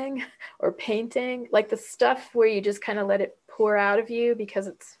drawing or painting, like the stuff where you just kind of let it pour out of you because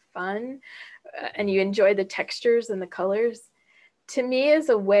it's fun and you enjoy the textures and the colors, to me is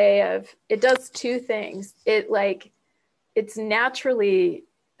a way of, it does two things. It's naturally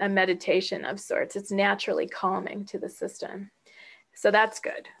a meditation of sorts. It's naturally calming to the system. So that's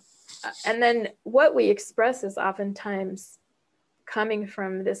good. And then what we express is oftentimes coming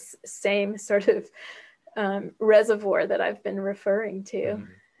from this same sort of reservoir that I've been referring to.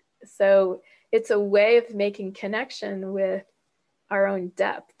 So it's a way of making connection with our own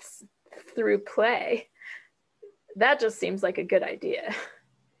depths through play. That just seems like a good idea,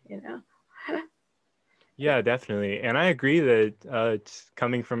 Yeah, definitely. And I agree that it's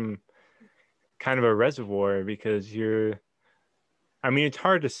coming from kind of a reservoir because it's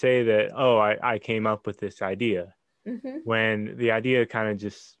hard to say that, oh, I came up with this idea when the idea kind of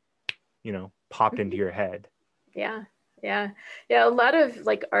just, popped into your head. Yeah. A lot of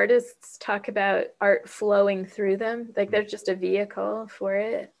artists talk about art flowing through them. They're just a vehicle for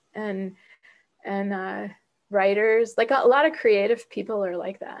it. And writers, a lot of creative people are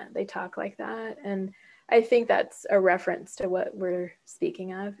like that. They talk like that. And I think that's a reference to what we're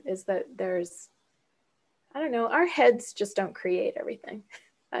speaking of, is that our heads just don't create everything.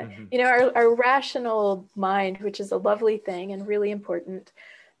 Our rational mind, which is a lovely thing and really important,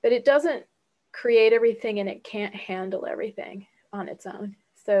 but it doesn't create everything and it can't handle everything on its own.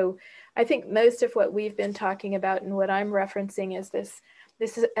 So I think most of what we've been talking about and what I'm referencing is this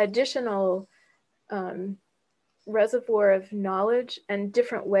additional reservoir of knowledge and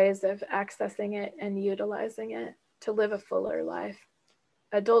different ways of accessing it and utilizing it to live a fuller life,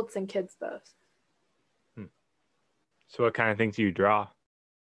 adults and kids both. So what kind of things do you draw?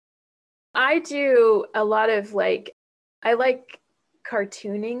 I do a lot of I like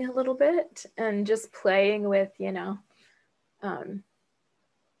cartooning a little bit and just playing with,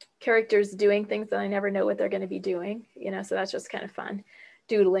 characters doing things that I never know what they're going to be doing, so that's just kind of fun.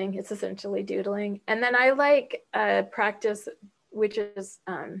 Doodling, it's essentially doodling. And then I like practice, which is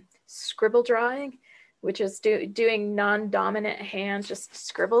scribble drawing, which is doing non-dominant hand, just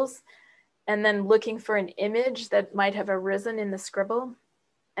scribbles, and then looking for an image that might have arisen in the scribble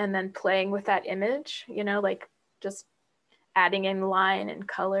and then playing with that image, like just adding in line and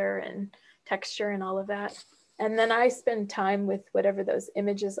color and texture and all of that. And then I spend time with whatever those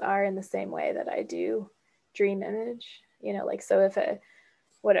images are in the same way that I do dream image, like, so if an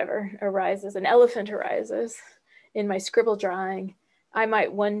elephant arises in my scribble drawing, I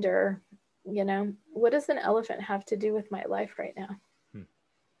might wonder, what does an elephant have to do with my life right now?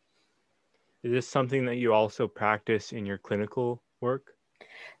 Is this something that you also practice in your clinical work?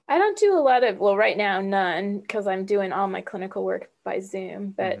 I don't do a lot of, well, right now, none, because I'm doing all my clinical work by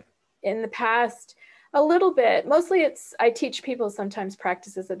Zoom, but in the past, a little bit. Mostly I teach people sometimes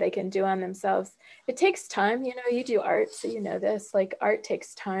practices that they can do on themselves. It takes time, you do art, so this, like art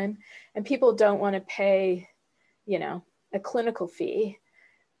takes time, and people don't want to pay, a clinical fee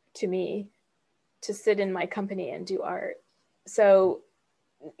to me to sit in my company and do art. So,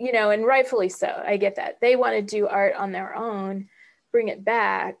 and rightfully so, I get that. They want to do art on their own, bring it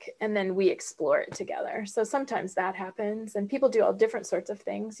back, and then we explore it together. So sometimes that happens, and people do all different sorts of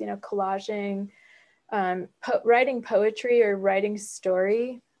things, collaging, writing poetry or writing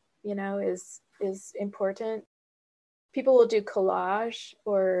story, is important. People will do collage,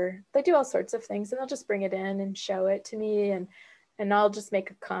 or they do all sorts of things, and they'll just bring it in and show it to me, and I'll just make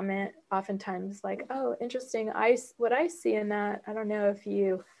a comment, oftentimes like, oh, interesting, what I see in that, I don't know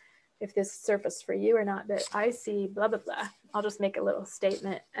if this surfaced for you or not, but I see blah, blah, blah. I'll just make a little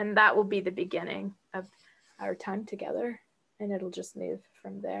statement, and that will be the beginning of our time together, and it'll just move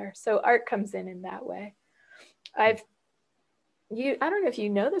from there. So art comes in that way. I don't know if you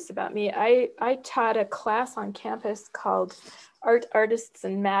know this about me. I taught a class on campus called Art, Artists,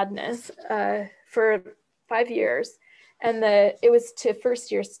 and Madness for 5 years. And it was to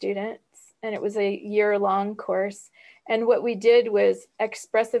first-year students, and it was a year-long course. And what we did was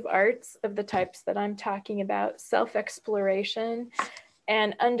expressive arts of the types that I'm talking about, self-exploration,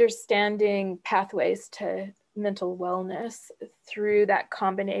 and understanding pathways to mental wellness through that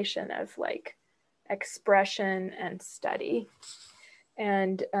combination of like expression and study.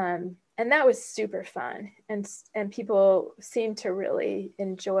 And that was super fun. And people seem to really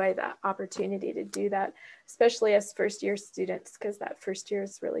enjoy that opportunity to do that, especially as first year students, because that first year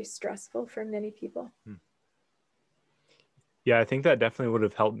is really stressful for many people. Yeah, I think that definitely would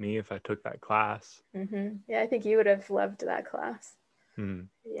have helped me if I took that class. Yeah, I think you would have loved that class.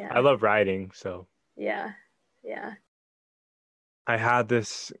 Yeah, I love writing, so. Yeah. I had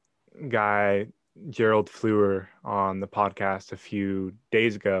this guy, Gerald Fleur, on the podcast a few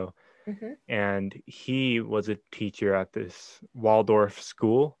days ago, and he was a teacher at this Waldorf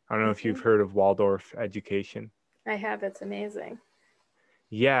school. I don't know if you've heard of Waldorf education. I have. It's amazing.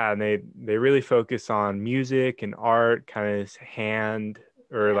 Yeah, and they really focus on music and art, kind of hand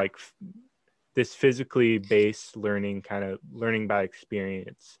or like this physically based learning, kind of learning by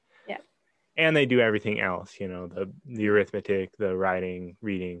experience. Yeah. And they do everything else, the arithmetic, the writing,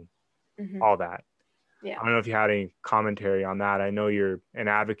 reading, all that. Yeah. I don't know if you had any commentary on that. I know you're an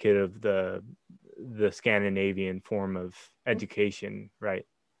advocate of the Scandinavian form of education, right?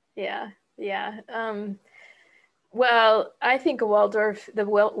 Yeah. Well, I think the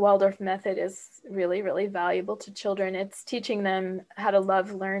Waldorf method is really, really valuable to children. It's teaching them how to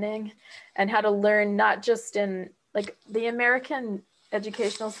love learning and how to learn not just in like the American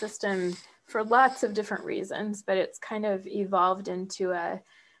educational system for lots of different reasons, but it's kind of evolved into a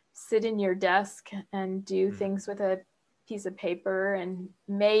sit in your desk and do things with a piece of paper and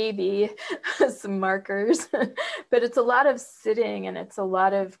maybe some markers, but it's a lot of sitting, and it's a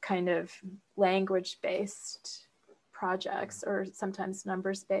lot of kind of language-based projects, or sometimes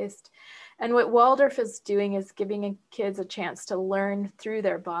numbers-based. And what Waldorf is doing is giving kids a chance to learn through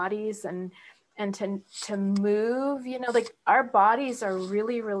their bodies and to move, like our bodies are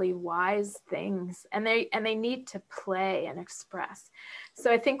really, really wise things, and they need to play and express.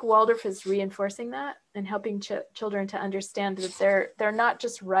 So I think Waldorf is reinforcing that and helping children to understand that they're not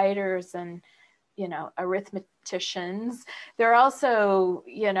just writers and arithmeticians. They're also,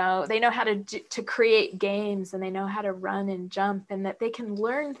 they know how to create games, and they know how to run and jump, and that they can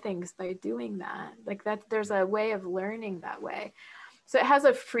learn things by doing that. Like that, there's a way of learning that way. So it has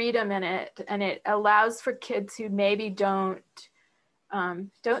a freedom in it, and it allows for kids who maybe don't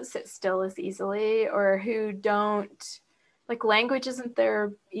sit still as easily, or who don't, like language isn't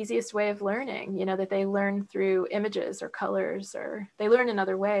their easiest way of learning, you know, that they learn through images or colors, or they learn in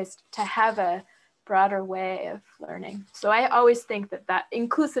other ways to have a broader way of learning. So I always think that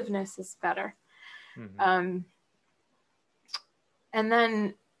inclusiveness is better. And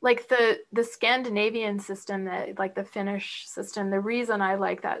then like the Scandinavian system, that like the Finnish system, the reason I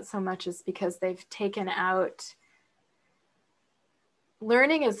like that so much is because they've taken out,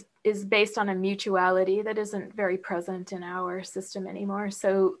 learning is based on a mutuality that isn't very present in our system anymore.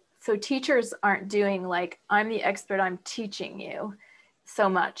 So teachers aren't doing like, I'm the expert, I'm teaching you so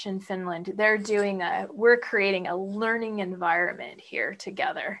much in Finland. They're doing we're creating a learning environment here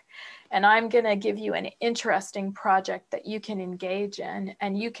together. And I'm gonna give you an interesting project that you can engage in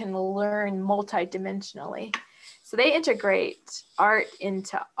and you can learn multidimensionally. So they integrate art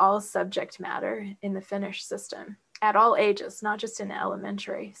into all subject matter in the Finnish system at all ages, not just in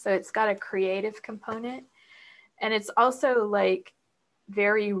elementary. So it's got a creative component. And it's also like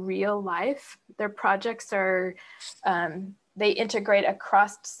very real life. Their projects are, they integrate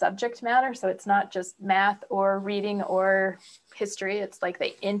across subject matter. So it's not just math or reading or history. It's like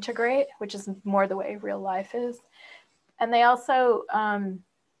they integrate, which is more the way real life is. And they also,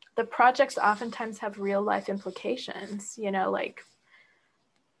 the projects oftentimes have real life implications, you know, like,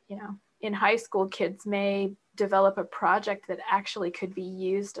 you know, in high school, kids may develop a project that actually could be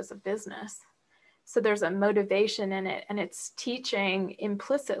used as a business. So there's a motivation in it, and it's teaching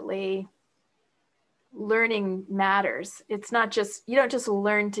implicitly learning matters. It's not just, you don't just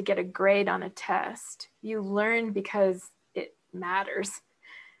learn to get a grade on a test. You learn because it matters.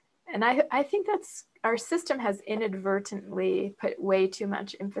 And I think that's, our system has inadvertently put way too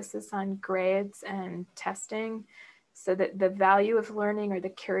much emphasis on grades and testing, so that the value of learning or the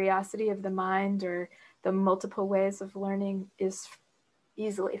curiosity of the mind or the multiple ways of learning is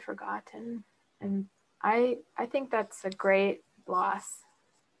easily forgotten. And I think that's a great loss.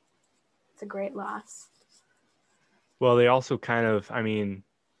 It's a great loss. Well, they also kind of, I mean,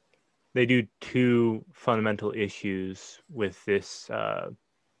 they do two fundamental issues with this,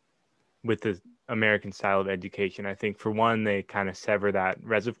 with the American style of education. I think for one, they kind of sever that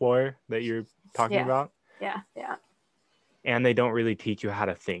reservoir that you're talking about. Yeah. And they don't really teach you how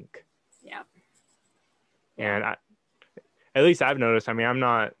to think. Yeah. And at least I've noticed, I mean, I'm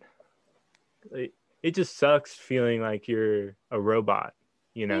not, it just sucks feeling like you're a robot,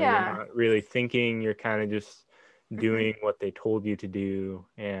 you know, you're not really thinking, you're kind of just doing what they told you to do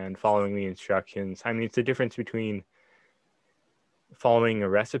and following the instructions. I mean, it's the difference between following a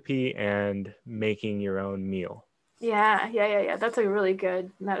recipe and making your own meal. Yeah. That's a really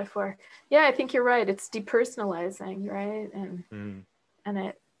good metaphor. Yeah, I think you're right. It's depersonalizing, right? And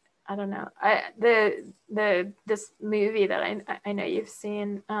it, I don't know. This movie that I know you've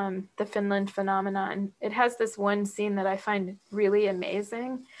seen, The Finland Phenomenon. It has this one scene that I find really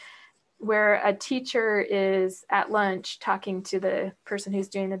amazing, where a teacher is at lunch talking to the person who's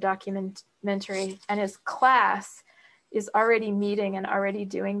doing the documentary, and his class is already meeting and already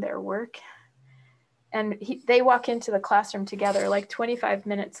doing their work. And they walk into the classroom together like 25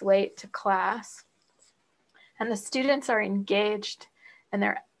 minutes late to class. And the students are engaged and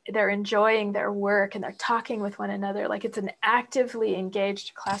they're enjoying their work and they're talking with one another. Like it's an actively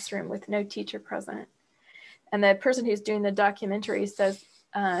engaged classroom with no teacher present. And the person who's doing the documentary says,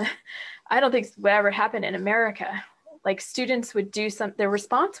 I don't think this would ever happen in America. Like students would do their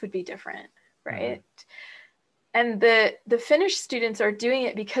response would be different, right? And the Finnish students are doing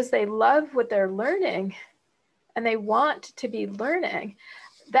it because they love what they're learning and they want to be learning.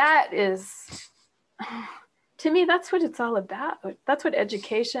 That is, to me, that's what it's all about. That's what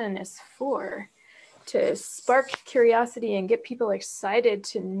education is for, to spark curiosity and get people excited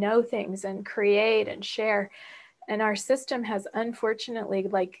to know things and create and share. And our system has unfortunately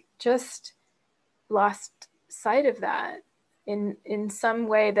like just lost sight of that in some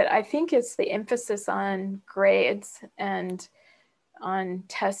way, that I think is the emphasis on grades and on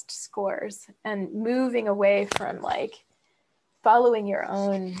test scores, and moving away from like following your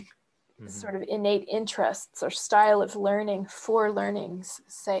own sort of innate interests or style of learning for learning's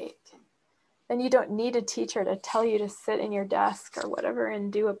sake. Then you don't need a teacher to tell you to sit in your desk or whatever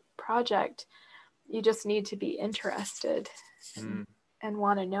and do a project. You just need to be interested and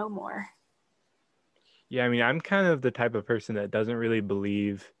want to know more. Yeah, I mean, I'm kind of the type of person that doesn't really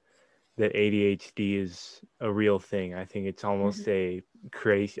believe that ADHD is a real thing. I think it's almost a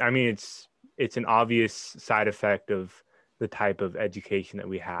crazy, I mean, it's an obvious side effect of the type of education that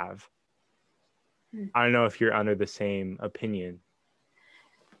we have. I don't know if you're under the same opinion.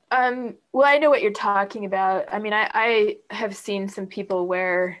 Well, I know what you're talking about. I mean, I have seen some people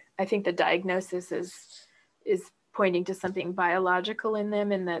where I think the diagnosis is pointing to something biological in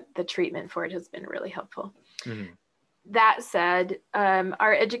them, and that the treatment for it has been really helpful. Mm-hmm. That said,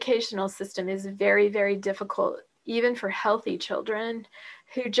 our educational system is very, very difficult, even for healthy children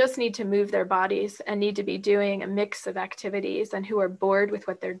who just need to move their bodies and need to be doing a mix of activities, and who are bored with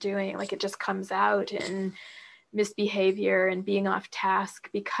what they're doing. Like, it just comes out in misbehavior and being off task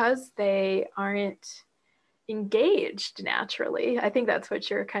because they aren't engaged naturally. I think that's what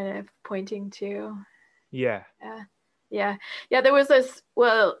you're kind of pointing to. Yeah. There was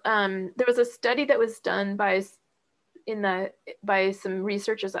a study that was done by some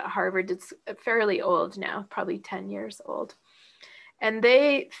researchers at Harvard. It's fairly old now, probably 10 years old. And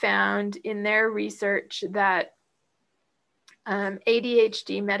they found in their research that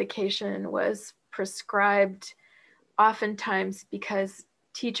ADHD medication was prescribed oftentimes because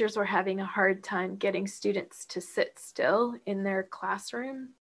teachers were having a hard time getting students to sit still in their classroom.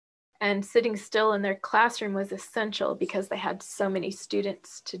 And sitting still in their classroom was essential because they had so many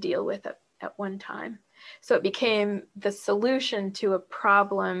students to deal with at one time. So it became the solution to a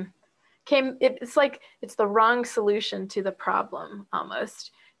problem. It's like it's the wrong solution to the problem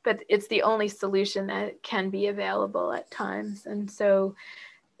almost, but it's the only solution that can be available at times. And so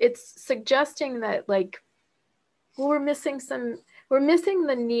it's suggesting that, like, we're missing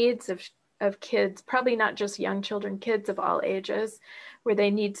the needs of kids, probably not just young children, kids of all ages, where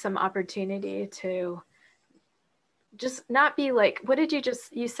they need some opportunity to just not be like, what did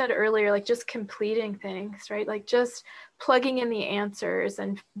you said earlier, like just completing things, right? Like just plugging in the answers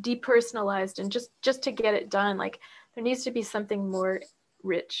and depersonalized and just to get it done. Like, there needs to be something more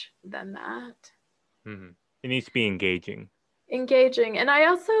rich than that. Mm-hmm. It needs to be engaging. And I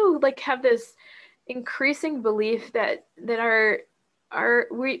also like have this increasing belief that we're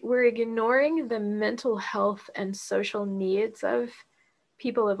ignoring the mental health and social needs of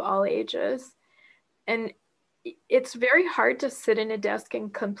people of all ages. And it's very hard to sit in a desk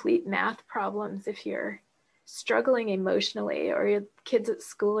and complete math problems if you're struggling emotionally, or your kids at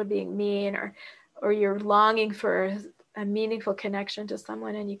school are being mean, or you're longing for a meaningful connection to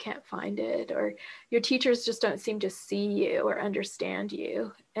someone and you can't find it, or your teachers just don't seem to see you or understand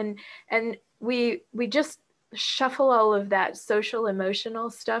you. And we just shuffle all of that social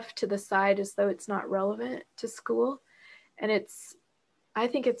emotional stuff to the side as though it's not relevant to school. And I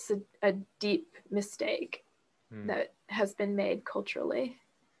think it's a deep mistake that has been made culturally.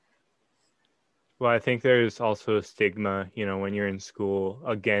 Well, I think there's also a stigma, when you're in school,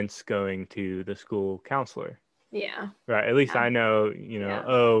 against going to the school counselor. Yeah. Right. At least I know,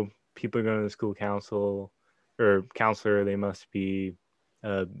 oh, people are going to the school counsel or counselor, they must be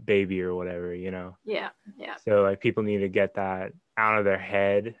a baby or whatever, Yeah. So like people need to get that out of their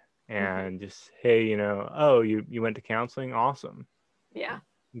head and just, hey, oh, you went to counseling? Awesome. Yeah.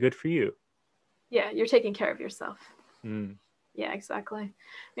 Good for you. Yeah, you're taking care of yourself. Yeah, exactly. I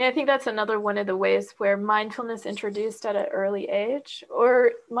mean, I think that's another one of the ways where mindfulness introduced at an early age,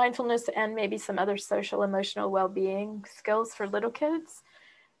 or mindfulness and maybe some other social emotional well-being skills for little kids,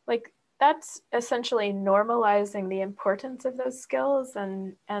 like that's essentially normalizing the importance of those skills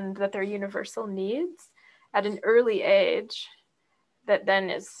and that they're universal needs at an early age that then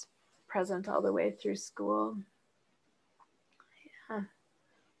is present all the way through school.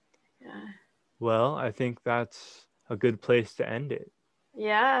 Yeah. Well, I think that's a good place to end it.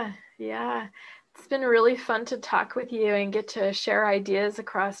 Yeah. It's been really fun to talk with you and get to share ideas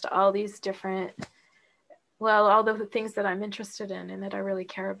across all these different, all the things that I'm interested in and that I really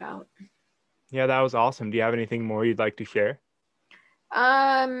care about. Yeah, that was awesome. Do you have anything more you'd like to share?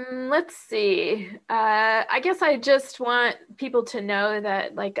 Let's see. I guess I just want people to know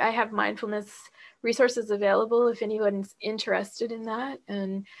that, like, I have mindfulness resources available if anyone's interested in that,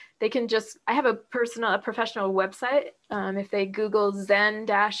 and they can I have a professional website. If they Google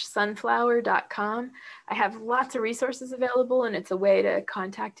zen-sunflower.com, I have lots of resources available, and it's a way to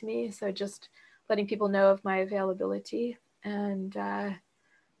contact me. So just letting people know of my availability. And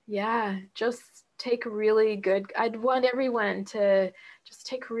just take really good, I'd want everyone to just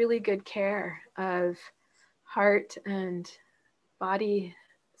take really good care of heart and body,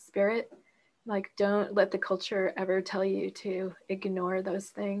 spirit. Like, don't let the culture ever tell you to ignore those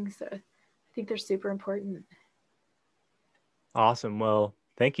things. I think they're super important. Awesome. Well,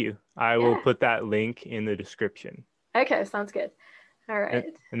 thank you. I will put that link in the description. Okay, sounds good. All right.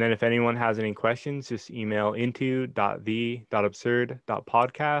 And then if anyone has any questions, just email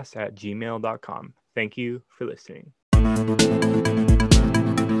into.the.absurd.podcast@gmail.com. Thank you for listening.